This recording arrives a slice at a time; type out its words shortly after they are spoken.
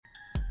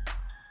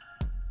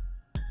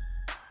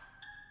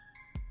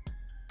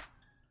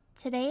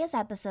Today's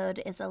episode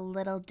is a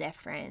little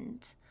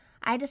different.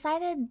 I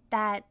decided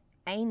that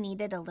I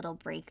needed a little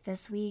break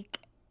this week.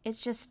 It's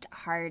just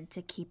hard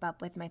to keep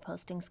up with my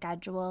posting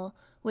schedule,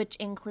 which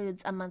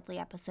includes a monthly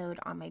episode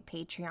on my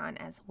Patreon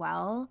as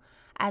well,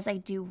 as I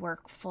do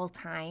work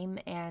full-time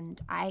and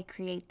I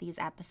create these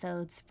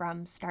episodes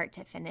from start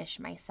to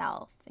finish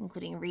myself,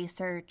 including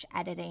research,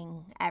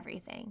 editing,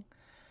 everything.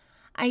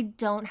 I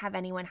don't have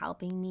anyone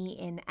helping me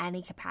in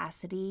any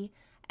capacity,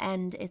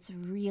 and it's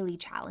really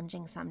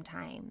challenging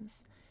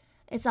sometimes.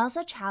 It's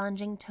also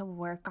challenging to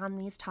work on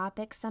these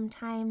topics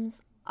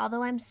sometimes,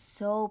 although I'm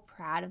so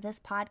proud of this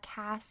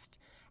podcast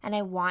and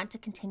I want to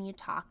continue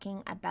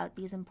talking about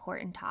these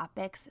important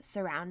topics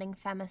surrounding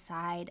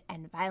femicide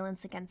and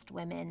violence against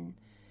women.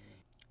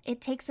 It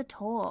takes a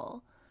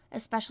toll,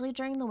 especially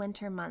during the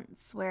winter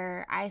months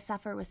where I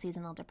suffer with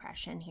seasonal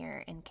depression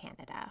here in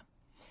Canada.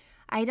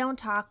 I don't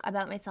talk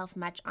about myself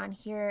much on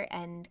here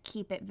and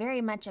keep it very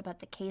much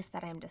about the case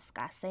that I'm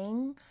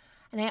discussing.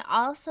 And I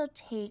also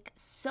take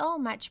so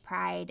much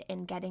pride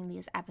in getting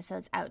these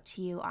episodes out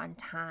to you on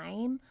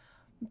time,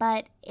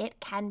 but it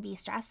can be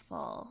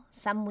stressful.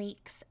 Some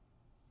weeks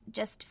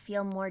just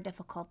feel more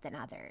difficult than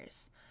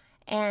others.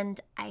 And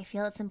I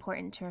feel it's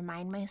important to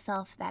remind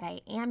myself that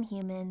I am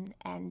human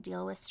and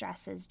deal with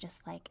stresses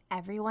just like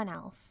everyone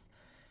else.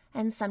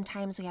 And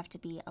sometimes we have to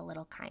be a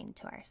little kind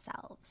to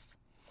ourselves.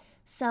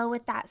 So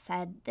with that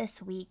said,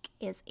 this week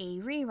is a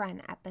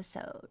rerun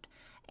episode,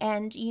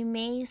 and you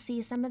may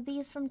see some of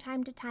these from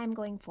time to time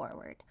going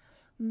forward.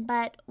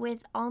 But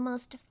with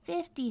almost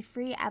 50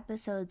 free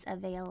episodes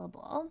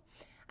available,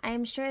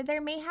 I'm sure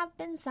there may have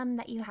been some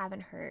that you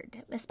haven't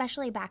heard,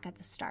 especially back at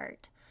the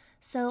start.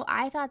 So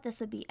I thought this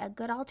would be a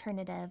good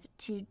alternative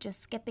to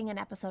just skipping an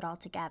episode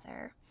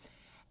altogether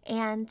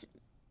and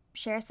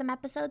share some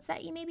episodes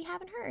that you maybe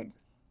haven't heard.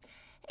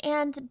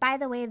 And by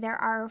the way, there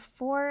are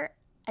 4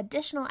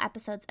 additional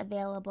episodes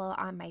available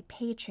on my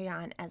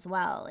Patreon as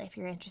well if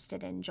you're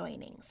interested in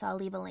joining. So I'll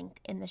leave a link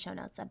in the show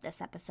notes of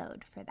this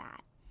episode for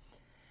that.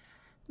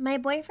 My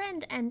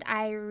boyfriend and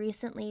I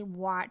recently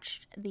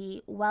watched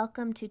the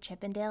Welcome to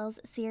Chippendales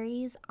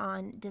series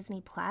on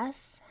Disney+,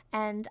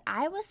 and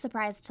I was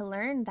surprised to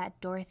learn that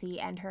Dorothy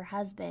and her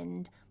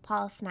husband,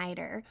 Paul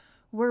Snider,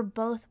 were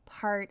both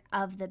part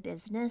of the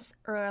business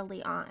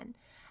early on,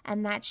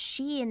 and that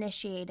she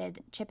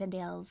initiated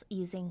Chippendales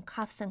using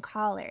cuffs and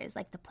collars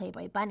like the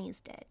Playboy bunnies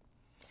did.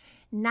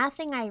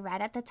 Nothing I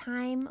read at the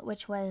time,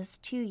 which was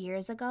 2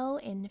 years ago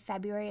in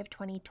February of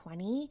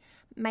 2020,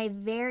 my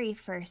very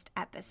first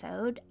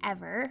episode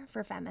ever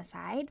for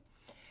Femicide,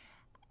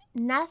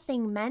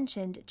 nothing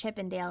mentioned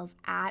Chippendales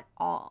at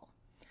all.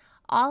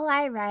 All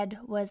I read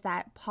was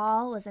that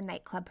Paul was a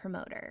nightclub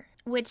promoter,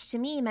 which to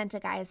me meant a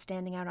guy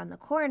standing out on the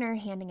corner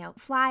handing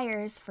out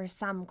flyers for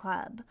some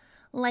club,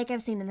 like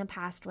I've seen in the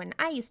past when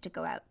I used to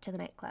go out to the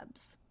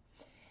nightclubs.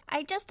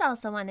 I just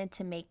also wanted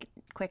to make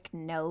a quick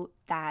note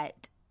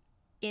that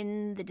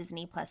in the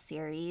Disney Plus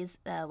series,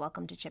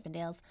 Welcome to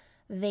Chippendales,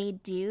 they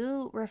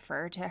do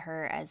refer to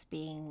her as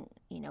being,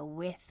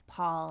 with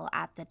Paul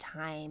at the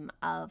time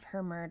of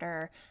her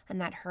murder,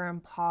 and that her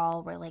and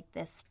Paul were like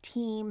this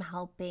team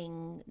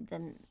helping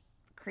the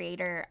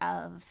creator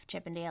of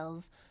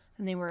Chippendales,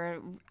 and they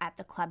were at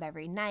the club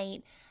every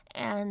night.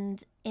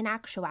 And in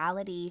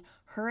actuality,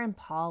 her and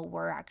Paul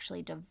were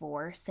actually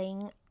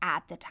divorcing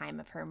at the time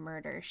of her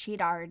murder.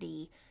 She'd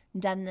already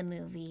done the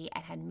movie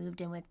and had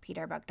moved in with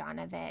Peter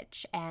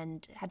Bogdanovich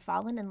and had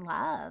fallen in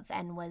love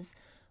and was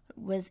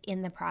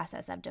in the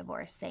process of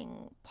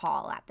divorcing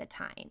Paul at the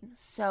time.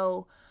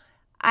 So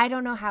I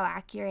don't know how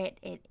accurate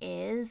it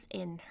is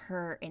in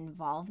her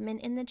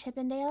involvement in the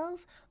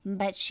Chippendales,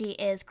 but she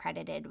is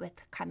credited with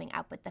coming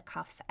up with the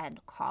cuffs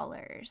and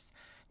collars.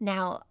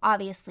 Now,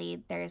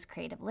 obviously, there's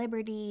creative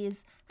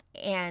liberties,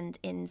 and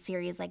in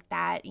series like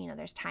that,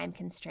 there's time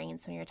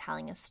constraints when you're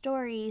telling a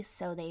story,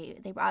 so they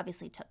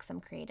obviously took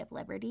some creative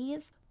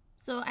liberties.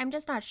 So I'm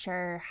just not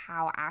sure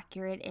how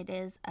accurate it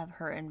is of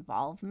her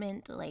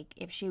involvement, like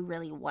if she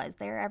really was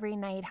there every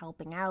night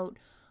helping out,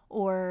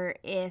 or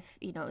if,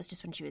 it was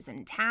just when she was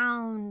in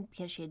town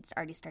because she had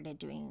already started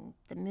doing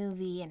the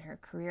movie and her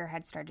career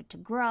had started to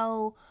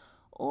grow,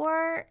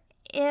 or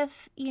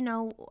if,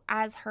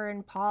 as her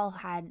and Paul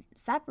had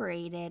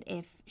separated,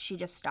 if she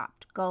just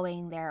stopped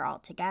going there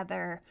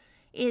altogether.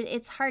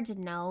 It's hard to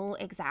know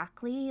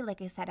exactly.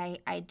 Like I said,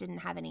 I didn't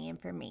have any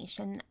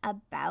information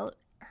about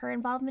her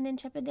involvement in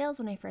Chippendales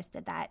when I first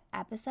did that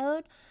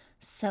episode.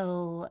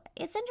 So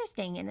it's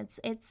interesting, and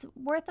it's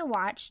worth a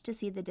watch to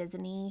see the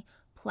Disney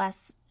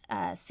Plus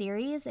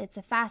series. It's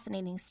a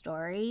fascinating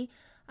story.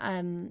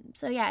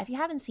 So yeah, if you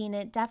haven't seen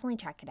it, definitely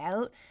check it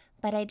out.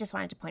 But I just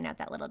wanted to point out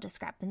that little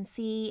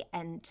discrepancy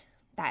and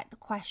that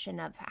question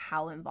of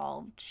how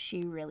involved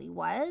she really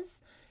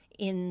was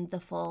in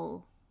the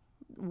full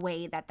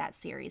way that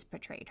series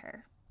portrayed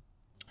her.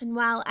 And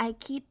while I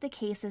keep the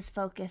cases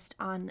focused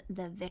on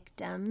the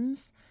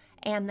victims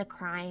and the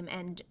crime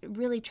and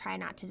really try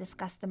not to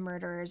discuss the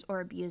murderers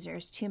or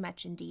abusers too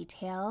much in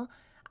detail,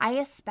 I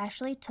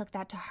especially took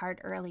that to heart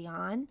early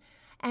on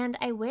And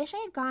I wish I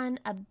had gone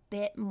a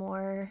bit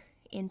more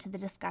into the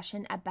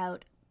discussion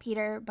about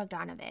Peter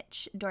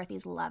Bogdanovich,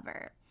 Dorothy's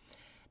lover,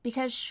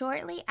 because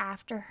shortly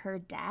after her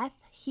death,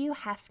 Hugh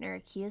Hefner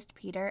accused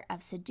Peter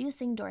of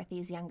seducing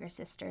Dorothy's younger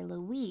sister,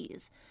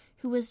 Louise,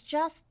 who was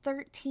just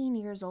 13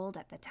 years old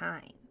at the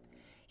time.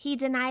 He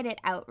denied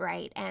it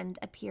outright and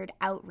appeared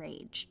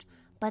outraged.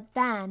 But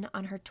then,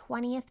 on her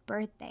 20th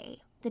birthday,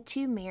 the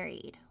two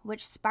married,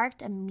 which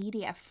sparked a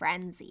media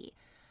frenzy,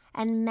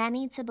 and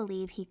many to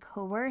believe he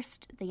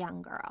coerced the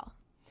young girl.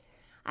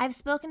 I've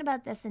spoken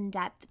about this in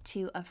depth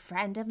to a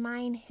friend of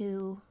mine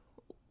who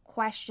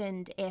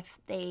questioned if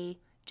they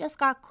just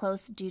got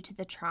close due to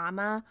the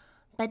trauma,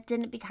 but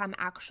didn't become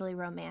actually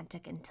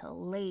romantic until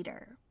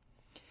later.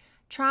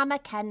 Trauma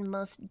can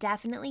most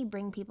definitely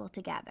bring people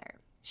together.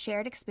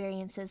 Shared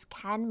experiences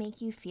can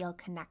make you feel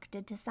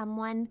connected to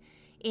someone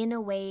in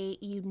a way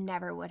you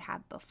never would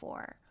have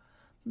before.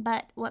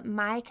 But what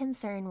my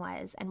concern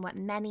was, and what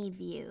many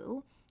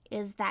view,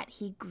 is that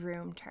he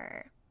groomed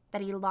her,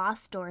 that he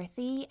lost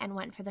Dorothy and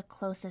went for the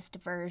closest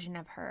version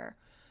of her,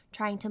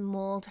 trying to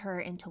mold her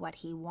into what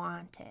he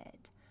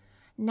wanted.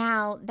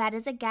 Now, that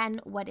is again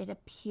what it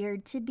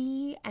appeared to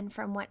be, and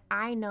from what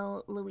I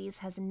know, Louise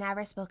has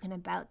never spoken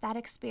about that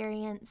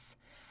experience,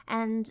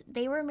 and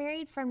they were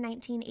married from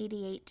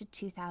 1988 to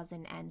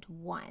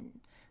 2001,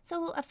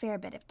 so a fair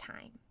bit of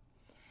time.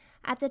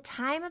 At the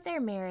time of their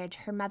marriage,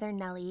 her mother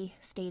Nellie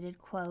stated,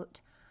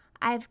 quote,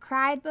 "I've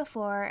cried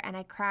before and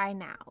I cry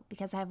now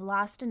because I've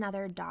lost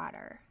another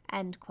daughter,"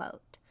 end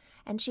quote,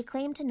 and she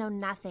claimed to know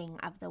nothing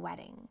of the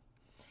wedding.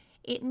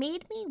 It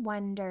made me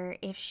wonder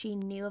if she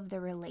knew of the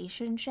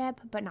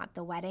relationship but not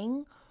the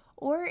wedding,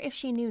 or if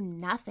she knew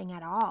nothing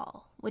at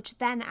all, which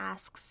then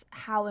asks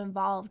how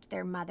involved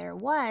their mother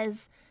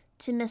was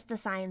to miss the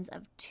signs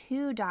of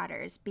two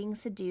daughters being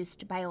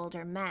seduced by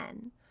older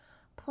men.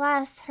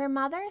 Plus, her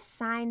mother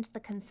signed the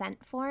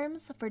consent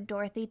forms for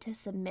Dorothy to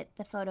submit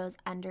the photos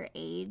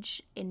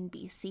underage in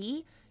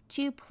BC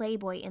to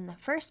Playboy in the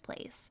first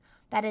place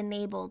that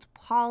enabled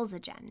Paul's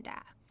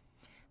agenda.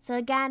 So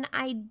again,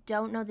 I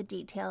don't know the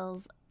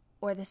details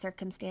or the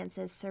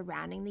circumstances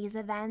surrounding these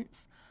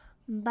events,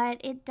 but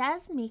it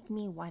does make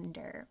me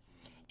wonder.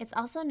 It's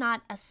also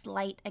not a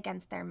slight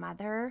against their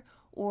mother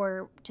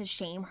or to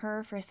shame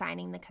her for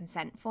signing the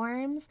consent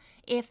forms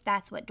if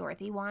that's what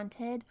Dorothy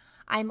wanted.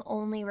 I'm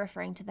only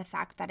referring to the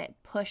fact that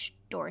it pushed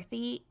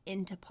Dorothy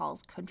into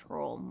Paul's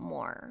control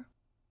more.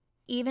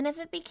 Even if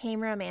it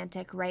became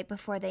romantic right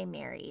before they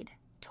married,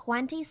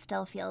 20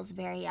 still feels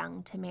very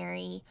young to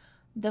marry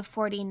the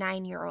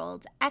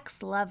 49-year-old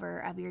ex-lover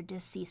of your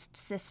deceased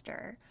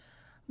sister.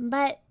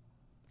 But,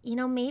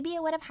 maybe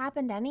it would have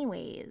happened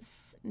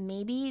anyways.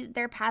 Maybe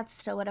their paths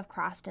still would have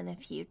crossed in the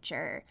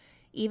future,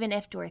 even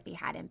if Dorothy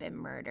hadn't been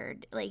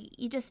murdered.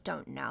 You just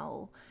don't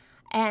know.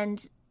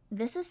 And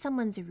this is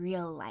someone's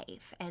real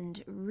life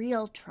and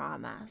real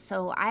trauma,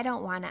 so I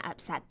don't want to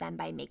upset them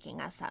by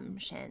making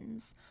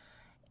assumptions.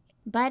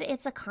 But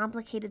it's a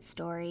complicated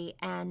story,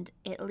 and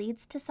it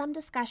leads to some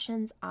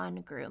discussions on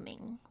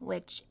grooming,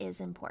 which is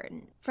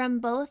important. From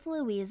both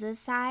Louise's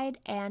side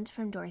and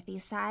from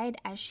Dorothy's side,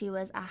 as she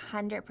was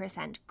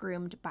 100%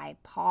 groomed by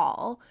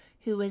Paul,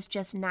 who was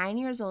just 9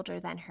 years older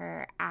than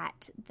her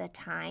at the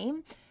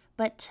time,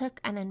 but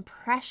took an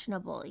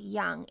impressionable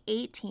young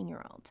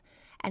 18-year-old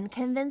and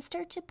convinced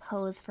her to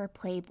pose for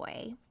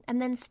Playboy,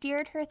 and then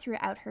steered her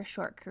throughout her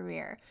short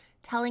career,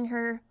 telling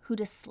her who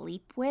to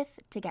sleep with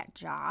to get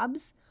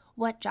jobs,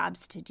 what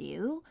jobs to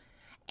do,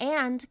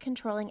 and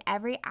controlling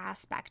every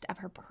aspect of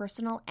her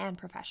personal and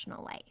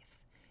professional life.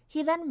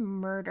 He then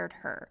murdered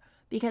her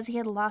because he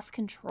had lost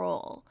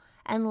control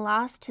and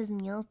lost his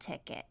meal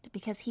ticket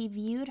because he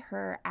viewed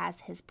her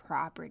as his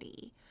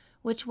property,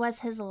 which was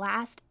his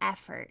last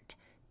effort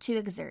to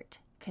exert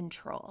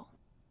control.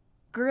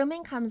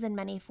 Grooming comes in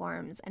many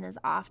forms and is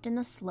often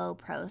a slow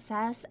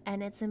process,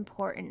 and it's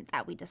important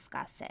that we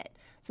discuss it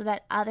so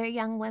that other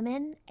young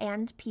women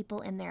and people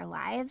in their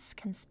lives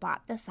can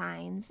spot the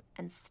signs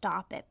and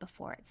stop it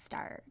before it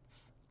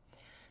starts.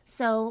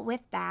 So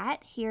with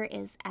that, here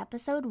is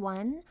episode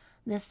 1,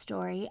 the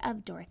story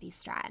of Dorothy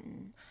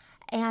Stratton.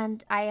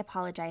 And I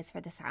apologize for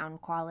the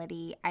sound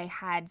quality. I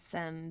had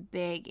some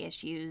big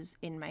issues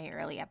in my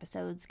early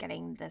episodes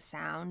getting the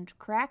sound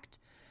correct.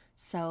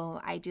 So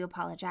I do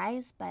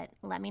apologize, but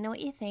let me know what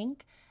you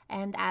think.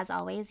 And as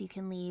always, you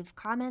can leave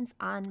comments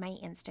on my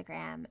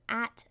Instagram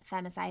at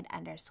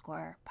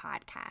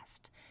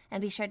femicide_podcast.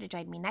 And be sure to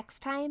join me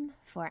next time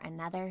for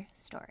another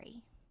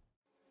story.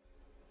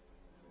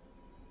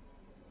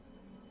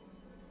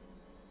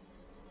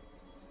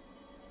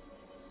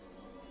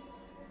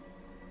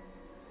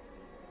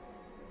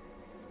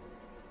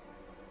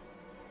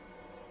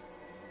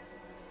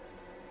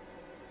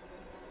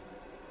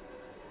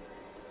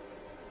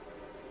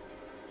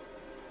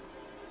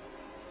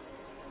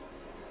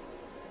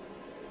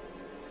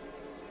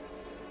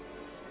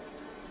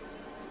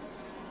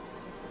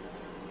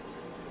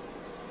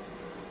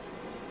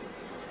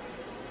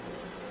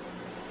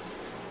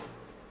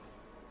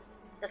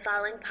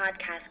 following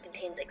podcast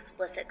contains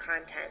explicit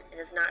content and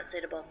is not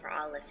suitable for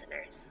all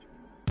listeners.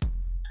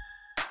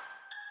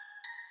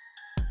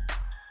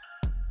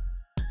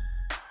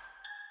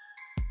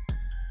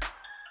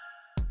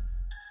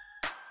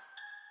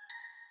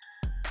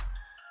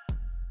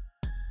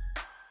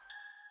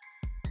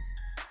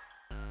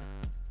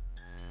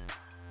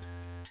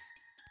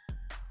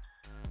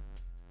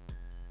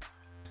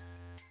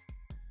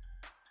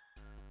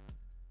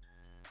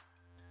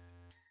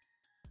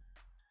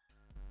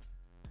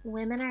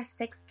 Women are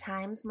 6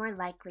 times more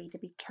likely to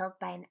be killed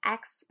by an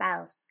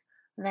ex-spouse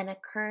than a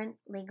current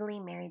legally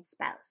married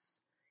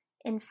spouse.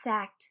 In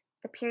fact,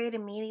 the period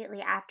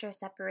immediately after a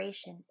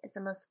separation is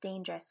the most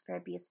dangerous for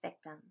abuse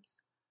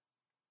victims.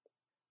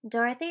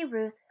 Dorothy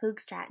Ruth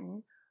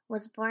Hoogstraten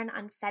was born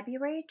on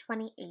February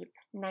 28,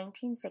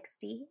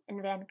 1960,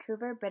 in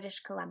Vancouver,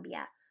 British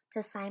Columbia,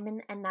 to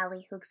Simon and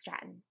Nellie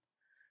Hoogstraten.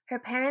 Her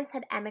parents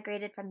had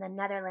emigrated from the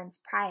Netherlands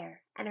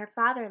prior, and her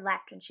father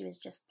left when she was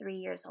just 3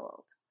 years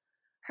old.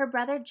 Her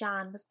brother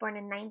John was born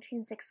in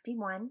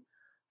 1961,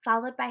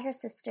 followed by her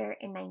sister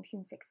in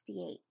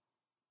 1968.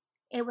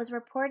 It was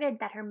reported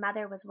that her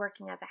mother was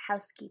working as a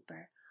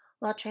housekeeper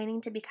while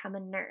training to become a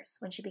nurse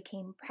when she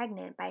became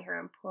pregnant by her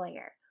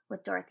employer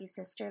with Dorothy's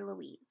sister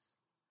Louise.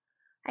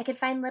 I could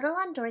find little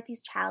on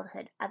Dorothy's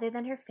childhood other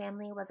than her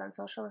family was on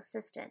social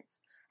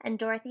assistance, and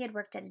Dorothy had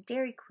worked at a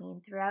Dairy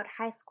Queen throughout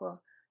high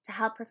school to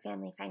help her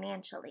family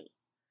financially.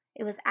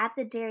 It was at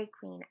the Dairy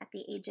Queen at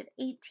the age of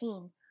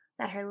 18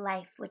 that her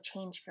life would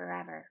change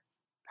forever.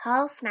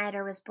 Paul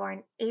Snider was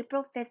born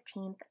April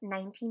 15,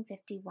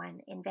 1951,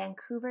 in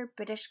Vancouver,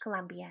 British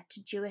Columbia,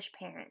 to Jewish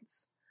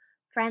parents.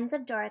 Friends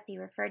of Dorothy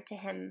referred to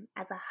him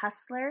as a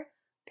hustler,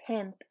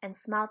 pimp, and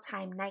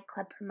small-time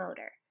nightclub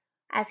promoter.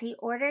 As he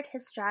ordered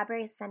his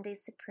Strawberry Sundae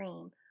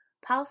Supreme,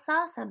 Paul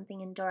saw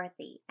something in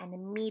Dorothy and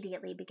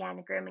immediately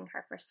began grooming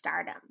her for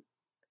stardom.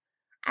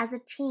 As a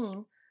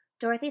teen,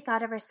 Dorothy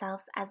thought of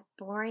herself as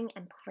boring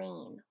and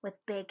plain, with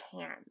big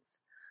hands.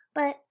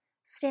 But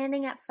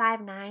standing at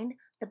 5'9",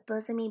 the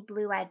bosomy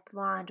blue-eyed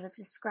blonde was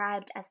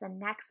described as the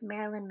next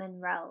Marilyn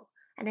Monroe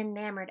and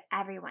enamored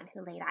everyone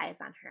who laid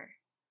eyes on her.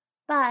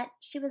 But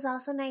she was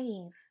also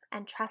naive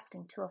and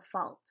trusting to a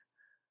fault.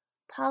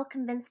 Paul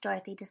convinced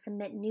Dorothy to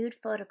submit nude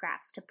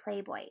photographs to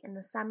Playboy in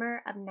the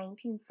summer of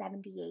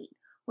 1978,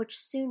 which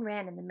soon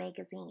ran in the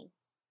magazine.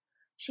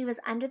 She was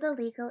under the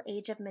legal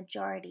age of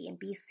majority in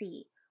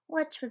BC,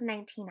 which was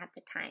 19 at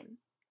the time,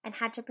 and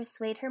had to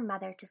persuade her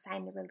mother to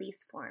sign the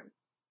release form.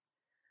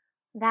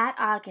 That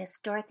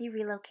August, Dorothy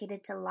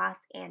relocated to Los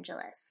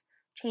Angeles,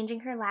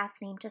 changing her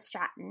last name to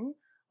Stratton,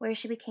 where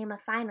she became a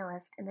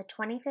finalist in the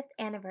 25th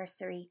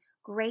anniversary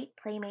Great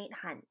Playmate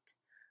Hunt,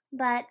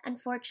 but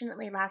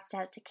unfortunately lost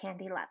out to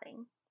Candy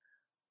Loving.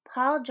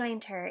 Paul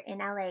joined her in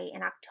LA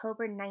in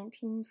October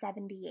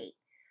 1978,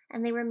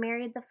 and they were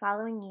married the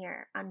following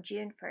year on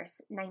June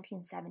 1st,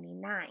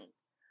 1979.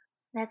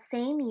 That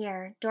same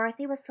year,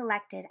 Dorothy was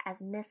selected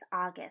as Miss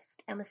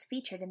August and was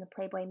featured in the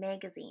Playboy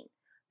magazine,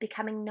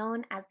 becoming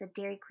known as the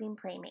Dairy Queen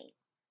Playmate.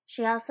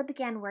 She also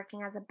began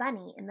working as a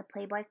bunny in the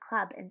Playboy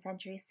Club in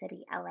Century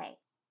City, LA.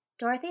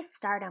 Dorothy's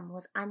stardom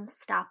was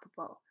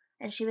unstoppable,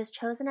 and she was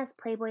chosen as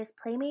Playboy's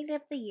Playmate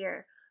of the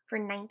Year for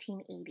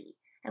 1980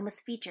 and was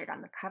featured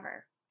on the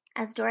cover.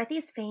 As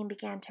Dorothy's fame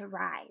began to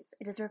rise,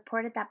 it is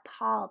reported that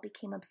Paul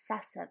became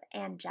obsessive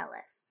and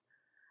jealous.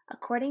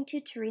 According to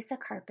Teresa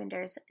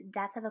Carpenter's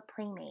Death of a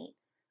Playmate,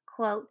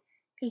 quote,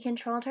 he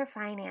controlled her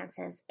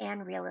finances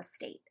and real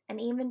estate,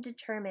 and even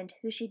determined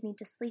who she'd need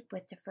to sleep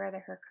with to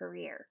further her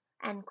career,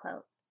 end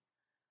quote.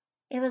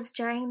 It was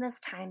during this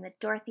time that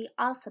Dorothy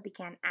also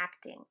began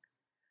acting.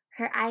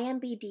 Her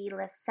IMDb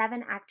lists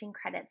 7 acting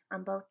credits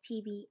on both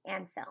TV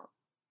and film.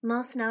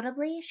 Most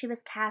notably, she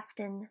was cast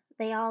in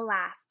They All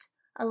Laughed,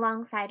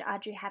 alongside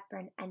Audrey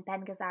Hepburn and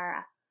Ben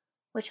Gazzara,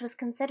 which was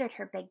considered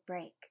her big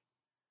break.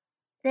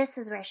 This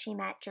is where she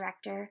met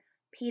director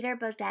Peter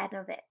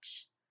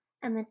Bogdanovich,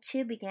 and the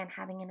two began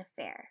having an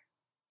affair.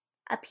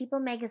 A People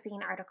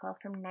magazine article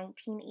from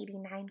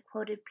 1989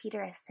 quoted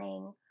Peter as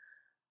saying,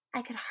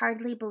 I could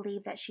hardly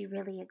believe that she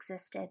really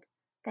existed,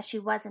 that she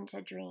wasn't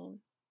a dream.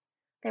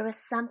 There was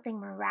something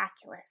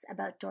miraculous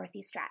about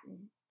Dorothy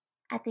Stratton.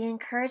 At the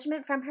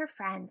encouragement from her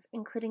friends,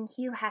 including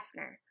Hugh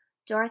Hefner,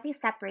 Dorothy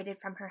separated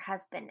from her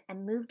husband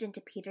and moved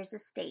into Peter's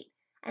estate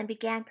and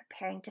began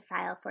preparing to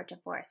file for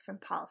divorce from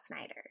Paul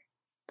Snider.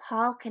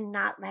 Paul could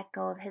not let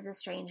go of his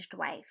estranged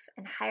wife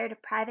and hired a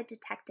private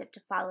detective to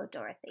follow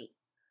Dorothy.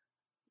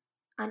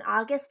 On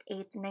August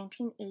 8,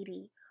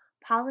 1980,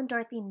 Paul and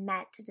Dorothy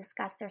met to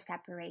discuss their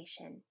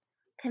separation.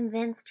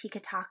 Convinced he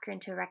could talk her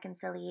into a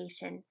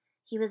reconciliation,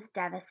 he was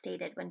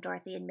devastated when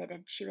Dorothy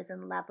admitted she was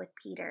in love with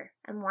Peter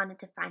and wanted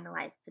to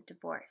finalize the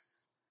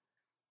divorce.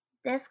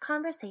 This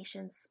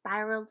conversation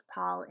spiraled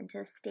Paul into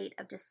a state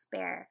of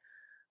despair,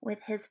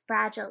 with his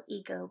fragile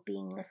ego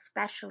being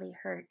especially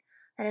hurt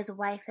that his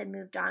wife had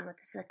moved on with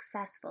a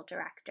successful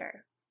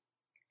director.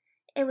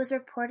 It was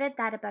reported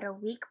that about a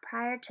week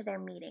prior to their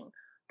meeting,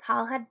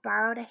 Paul had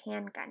borrowed a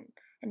handgun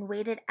and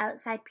waited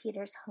outside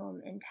Peter's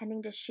home,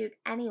 intending to shoot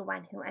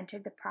anyone who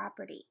entered the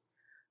property,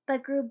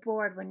 but grew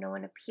bored when no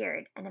one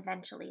appeared and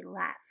eventually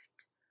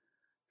left.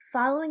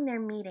 Following their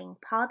meeting,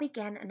 Paul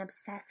began an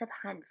obsessive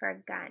hunt for a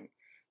gun,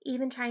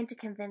 even trying to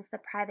convince the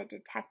private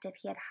detective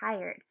he had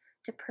hired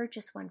to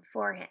purchase one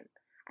for him,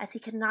 as he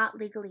could not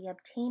legally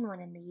obtain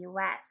one in the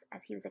U.S.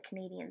 as he was a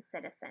Canadian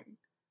citizen.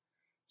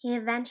 He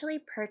eventually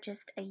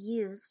purchased a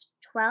used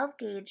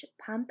 12-gauge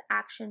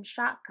pump-action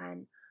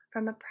shotgun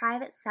from a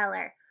private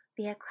seller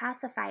via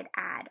classified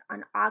ad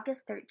on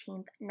August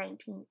 13,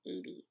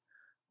 1980,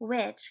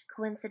 which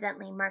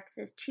coincidentally marked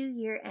the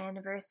 2-year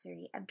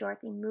anniversary of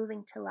Dorothy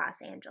moving to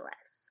Los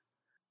Angeles.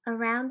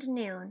 Around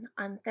noon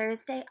on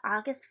Thursday,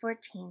 August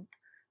 14th,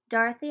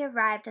 Dorothy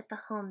arrived at the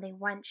home they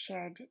once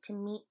shared to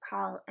meet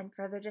Paul and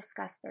further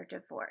discuss their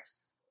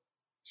divorce.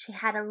 She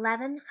had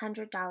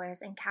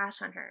 $1,100 in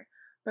cash on her,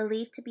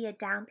 believed to be a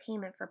down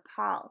payment for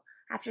Paul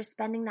after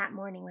spending that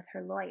morning with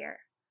her lawyer.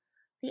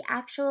 The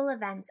actual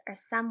events are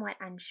somewhat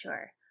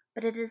unsure,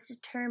 but it is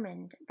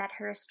determined that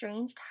her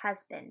estranged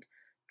husband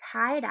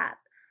tied up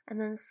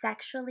and then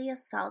sexually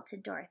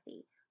assaulted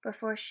Dorothy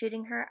before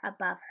shooting her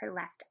above her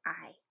left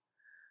eye.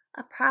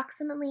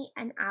 Approximately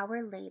an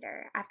hour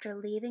later, after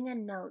leaving a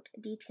note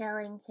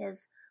detailing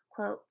his,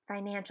 quote,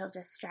 financial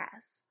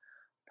distress,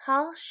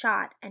 Paul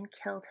shot and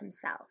killed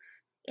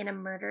himself in a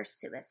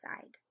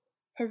murder-suicide.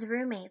 His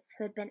roommates,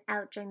 who had been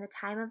out during the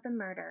time of the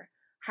murder,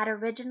 had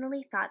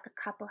originally thought the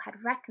couple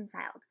had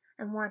reconciled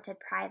and wanted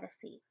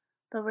privacy,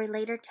 but were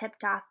later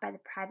tipped off by the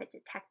private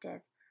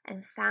detective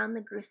and found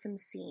the gruesome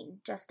scene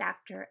just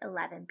after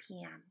 11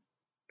 p.m.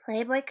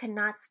 Playboy could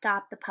not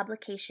stop the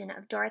publication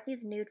of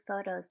Dorothy's nude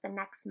photos the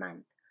next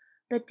month,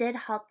 but did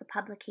halt the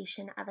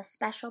publication of a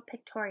special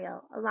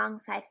pictorial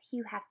alongside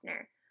Hugh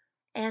Hefner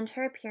and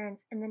her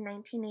appearance in the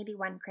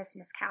 1981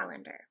 Christmas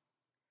calendar.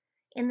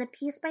 In the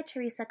piece by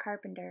Teresa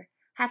Carpenter,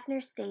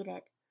 Hefner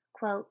stated,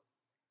 quote,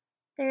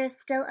 "There is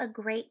still a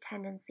great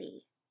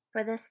tendency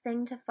for this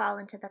thing to fall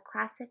into the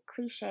classic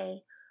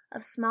cliché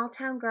of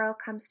small-town girl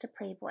comes to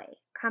Playboy,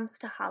 comes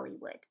to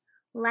Hollywood,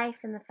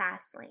 life in the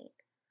fast lane,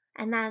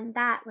 and then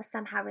that was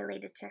somehow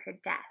related to her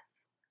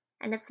death.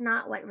 And it's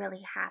not what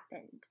really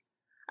happened.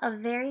 A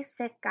very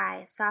sick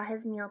guy saw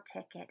his meal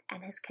ticket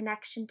and his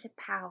connection to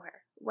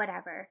power,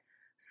 whatever,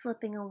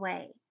 slipping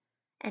away,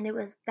 and it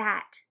was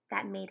that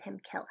made him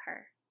kill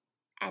her."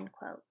 End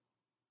quote.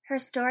 Her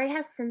story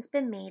has since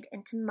been made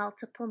into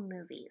multiple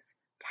movies,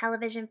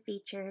 television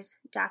features,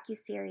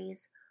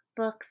 docuseries,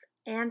 books,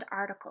 and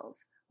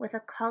articles with a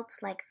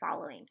cult-like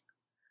following.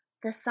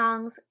 The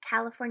songs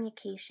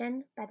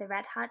Californication by the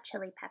Red Hot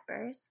Chili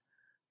Peppers,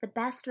 The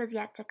Best Was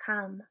Yet to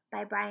Come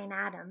by Bryan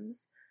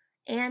Adams,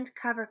 and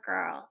Cover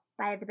Girl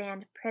by the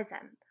band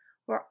Prism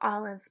were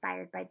all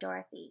inspired by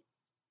Dorothy.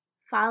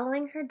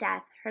 Following her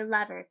death, her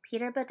lover,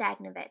 Peter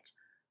Bogdanovich,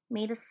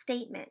 made a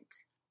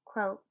statement,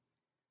 quote,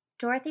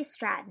 "Dorothy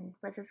Stratton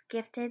was as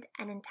gifted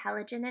and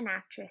intelligent an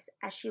actress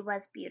as she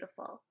was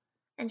beautiful,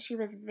 and she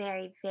was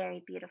very, very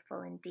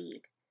beautiful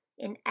indeed,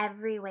 in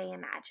every way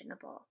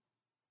imaginable.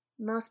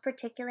 Most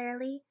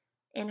particularly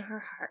in her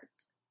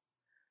heart.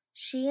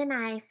 She and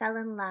I fell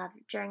in love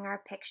during our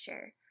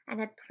picture and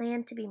had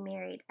planned to be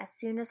married as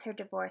soon as her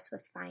divorce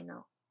was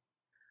final.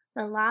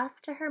 The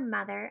loss to her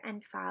mother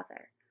and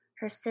father,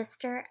 her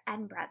sister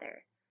and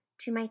brother,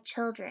 to my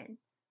children,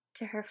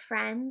 to her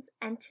friends,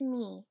 and to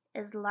me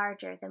is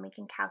larger than we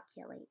can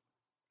calculate."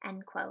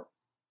 End quote.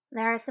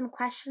 There are some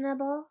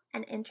questionable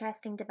and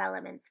interesting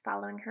developments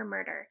following her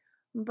murder,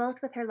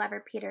 both with her lover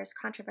Peter's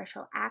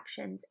controversial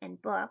actions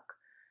and book,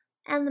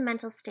 and the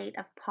mental state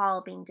of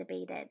Paul being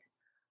debated.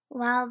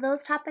 While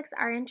those topics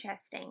are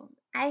interesting,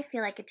 I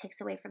feel like it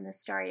takes away from the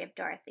story of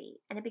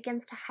Dorothy, and it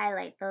begins to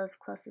highlight those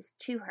closest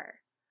to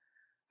her.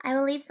 I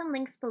will leave some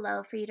links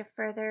below for you to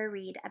further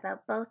read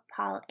about both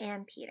Paul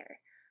and Peter.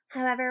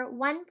 However,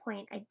 one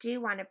point I do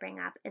want to bring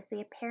up is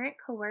the apparent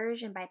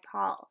coercion by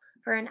Paul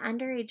for an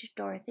underage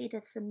Dorothy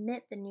to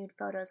submit the nude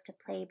photos to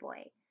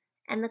Playboy,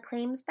 and the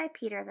claims by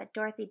Peter that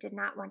Dorothy did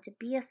not want to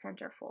be a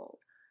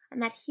centerfold,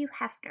 and that Hugh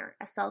Hefner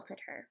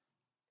assaulted her.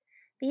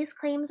 These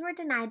claims were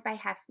denied by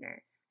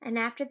Hefner, and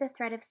after the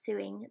threat of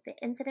suing, the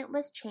incident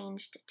was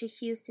changed to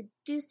Hugh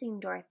seducing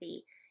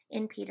Dorothy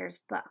in Peter's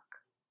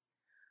book.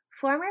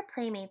 Former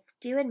playmates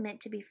do admit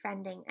to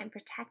befriending and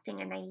protecting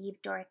a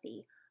naive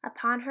Dorothy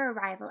upon her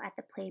arrival at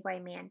the Playboy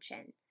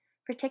Mansion,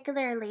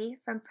 particularly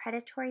from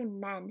predatory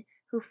men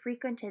who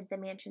frequented the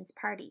mansion's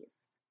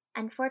parties.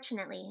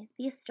 Unfortunately,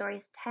 these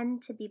stories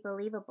tend to be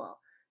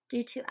believable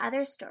due to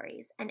other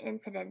stories and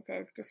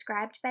incidences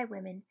described by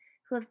women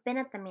who have been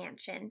at the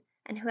mansion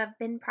and who have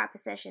been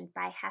propositioned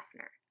by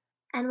Hefner.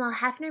 And while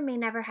Hefner may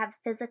never have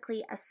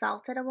physically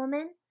assaulted a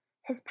woman,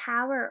 his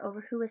power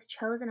over who was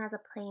chosen as a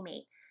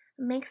playmate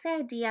makes the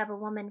idea of a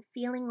woman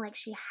feeling like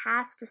she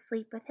has to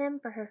sleep with him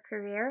for her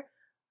career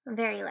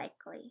very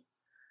likely.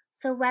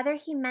 So whether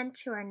he meant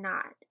to or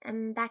not,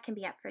 and that can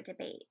be up for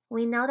debate,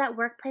 we know that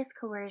workplace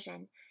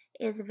coercion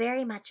is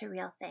very much a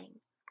real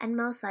thing, and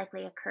most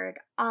likely occurred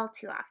all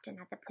too often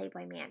at the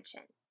Playboy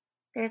Mansion.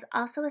 There's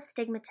also a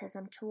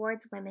stigmatism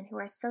towards women who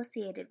are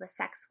associated with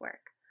sex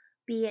work,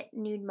 be it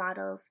nude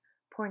models,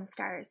 porn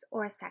stars,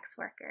 or sex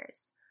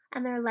workers,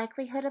 and their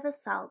likelihood of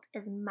assault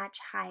is much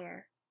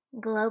higher.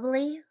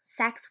 Globally,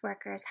 sex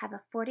workers have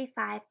a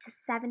 45 to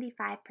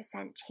 75%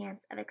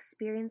 chance of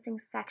experiencing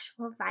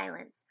sexual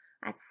violence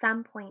at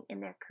some point in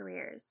their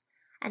careers,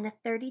 and a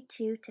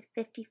 32 to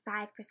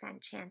 55%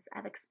 chance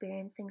of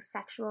experiencing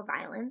sexual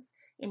violence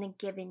in a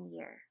given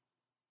year.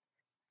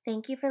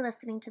 Thank you for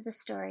listening to the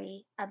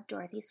story of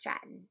Dorothy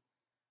Stratton,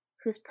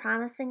 whose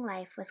promising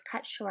life was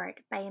cut short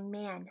by a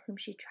man whom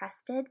she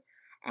trusted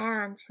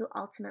and who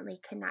ultimately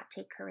could not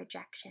take her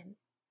rejection.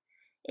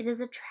 It is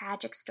a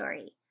tragic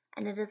story,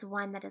 and it is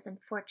one that is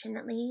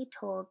unfortunately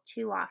told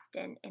too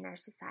often in our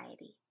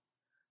society.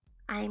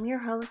 I am your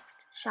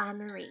host, Sean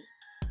Marie.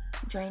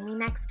 Join me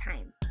next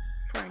time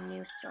for a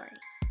new story.